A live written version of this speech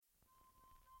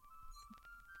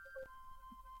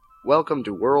Welcome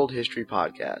to World History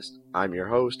Podcast. I'm your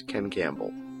host, Ken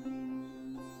Campbell.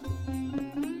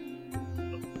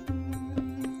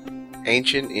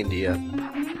 Ancient India.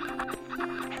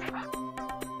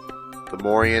 The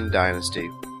Mauryan Dynasty.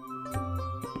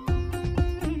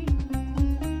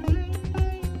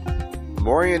 The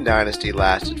Mauryan Dynasty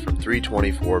lasted from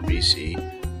 324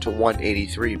 BC to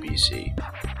 183 BC.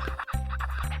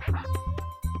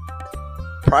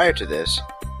 Prior to this,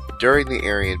 during the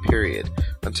Aryan period,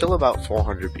 until about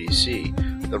 400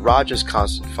 BC, the Rajas'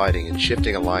 constant fighting and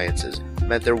shifting alliances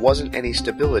meant there wasn't any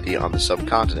stability on the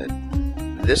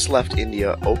subcontinent. This left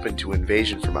India open to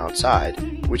invasion from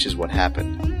outside, which is what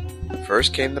happened.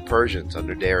 First came the Persians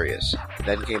under Darius,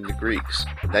 then came the Greeks,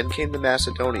 then came the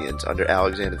Macedonians under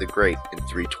Alexander the Great in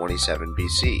 327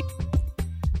 BC.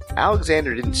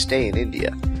 Alexander didn't stay in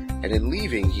India, and in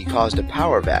leaving he caused a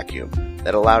power vacuum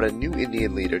that allowed a new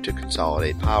Indian leader to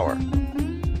consolidate power.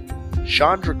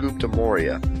 Chandragupta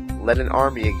Maurya led an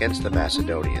army against the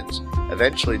Macedonians,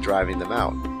 eventually driving them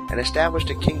out, and established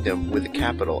a kingdom with a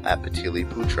capital at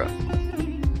Pataliputra.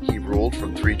 He ruled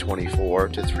from 324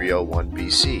 to 301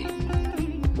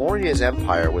 BC. Maurya's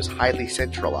empire was highly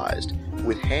centralized,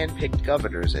 with hand-picked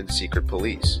governors and secret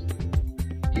police.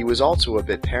 He was also a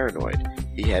bit paranoid.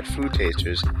 He had food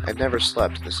tasters and never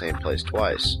slept in the same place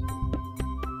twice.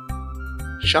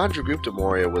 Chandragupta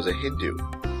Maurya was a Hindu.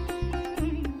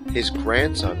 His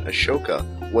grandson Ashoka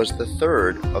was the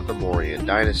third of the Mauryan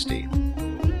dynasty.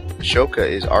 Ashoka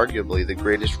is arguably the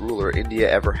greatest ruler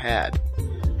India ever had.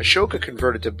 Ashoka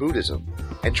converted to Buddhism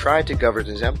and tried to govern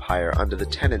his empire under the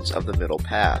tenets of the Middle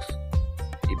Path.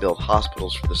 He built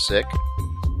hospitals for the sick.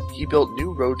 He built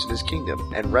new roads in his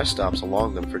kingdom and rest stops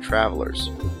along them for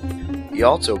travelers. He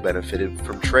also benefited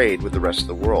from trade with the rest of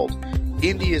the world.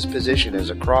 India's position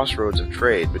as a crossroads of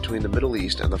trade between the Middle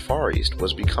East and the Far East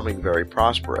was becoming very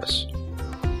prosperous.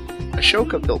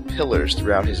 Ashoka built pillars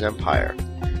throughout his empire.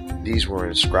 These were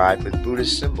inscribed with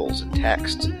Buddhist symbols and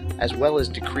texts, as well as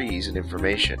decrees and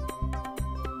information.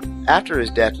 After his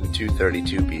death in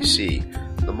 232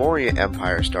 BC, the Maurya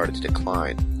Empire started to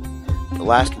decline. The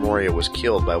last Maurya was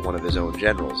killed by one of his own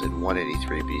generals in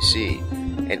 183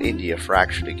 BC, and India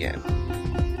fractured again.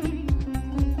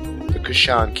 The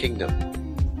Kushan Kingdom.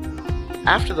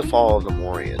 After the fall of the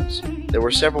Mauryans, there were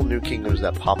several new kingdoms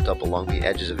that popped up along the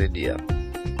edges of India.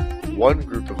 One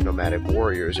group of nomadic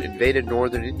warriors invaded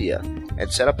northern India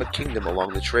and set up a kingdom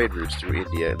along the trade routes through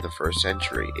India in the 1st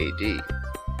century AD.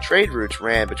 Trade routes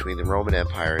ran between the Roman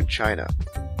Empire and China.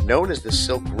 Known as the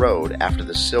Silk Road after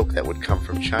the silk that would come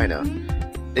from China,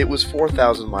 it was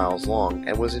 4,000 miles long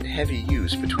and was in heavy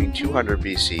use between 200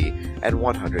 BC and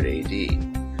 100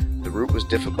 AD. The route was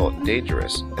difficult and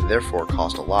dangerous, and therefore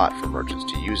cost a lot for merchants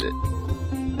to use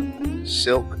it.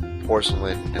 Silk,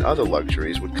 porcelain, and other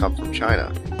luxuries would come from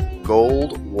China.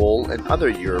 Gold, wool, and other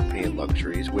European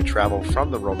luxuries would travel from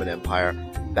the Roman Empire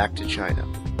back to China.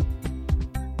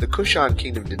 The Kushan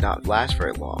kingdom did not last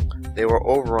very long. They were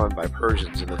overrun by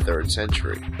Persians in the 3rd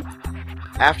century.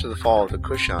 After the fall of the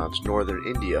Kushans, northern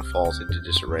India falls into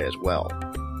disarray as well.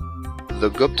 The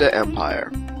Gupta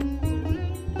Empire.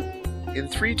 In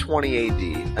 320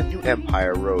 AD, a new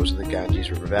empire rose in the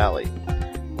Ganges River Valley.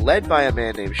 Led by a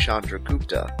man named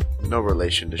Chandragupta, no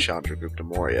relation to Chandragupta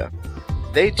Maurya,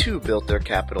 they too built their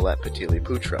capital at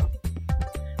Pataliputra.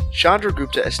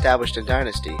 Chandragupta established a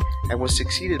dynasty and was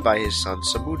succeeded by his son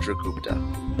Samudragupta.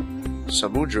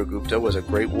 Samudragupta was a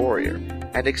great warrior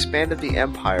and expanded the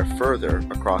empire further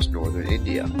across northern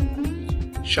India.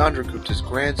 Chandragupta's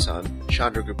grandson,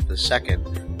 Chandragupta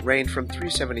II, reigned from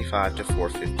 375 to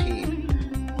 415.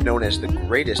 Known as the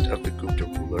greatest of the Gupta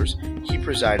rulers, he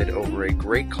presided over a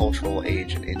great cultural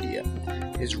age in India.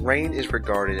 His reign is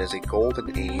regarded as a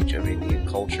golden age of Indian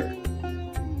culture.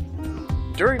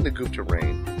 During the Gupta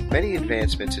reign, many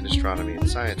advancements in astronomy and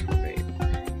science were made.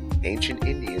 Ancient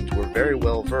Indians were very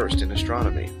well versed in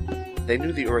astronomy. They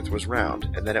knew the earth was round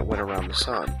and that it went around the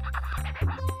sun.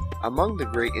 Among the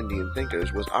great Indian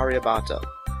thinkers was Aryabhata,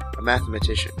 a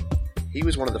mathematician. He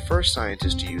was one of the first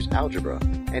scientists to use algebra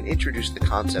and introduced the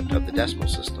concept of the decimal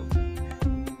system.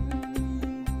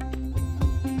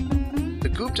 The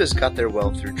Guptas got their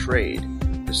wealth through trade.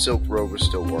 The Silk Road was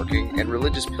still working, and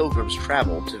religious pilgrims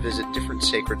traveled to visit different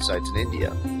sacred sites in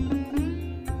India.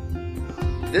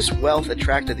 This wealth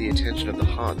attracted the attention of the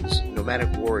Huns,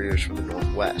 nomadic warriors from the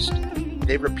northwest.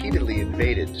 They repeatedly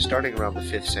invaded, starting around the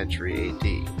 5th century AD.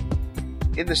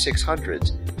 In the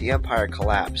 600s, the empire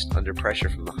collapsed under pressure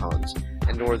from the Huns,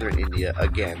 and northern India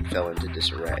again fell into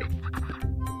disarray.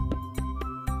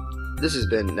 This has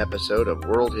been an episode of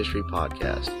World History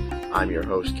Podcast. I'm your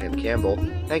host, Ken Campbell.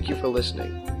 Thank you for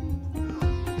listening.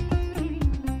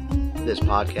 This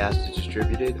podcast is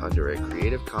distributed under a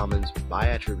Creative Commons by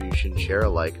attribution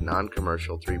share-alike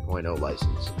non-commercial 3.0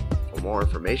 license. For more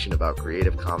information about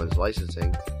Creative Commons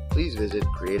licensing, please visit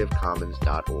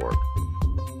creativecommons.org.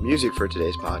 Music for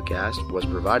today's podcast was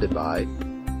provided by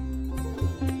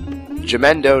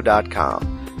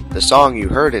Jamendo.com. The song you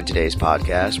heard in today's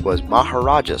podcast was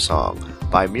Maharaja Song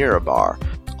by Mirabar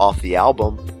off the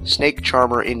album Snake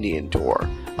Charmer Indian Tour,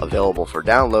 available for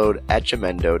download at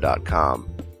Jamendo.com.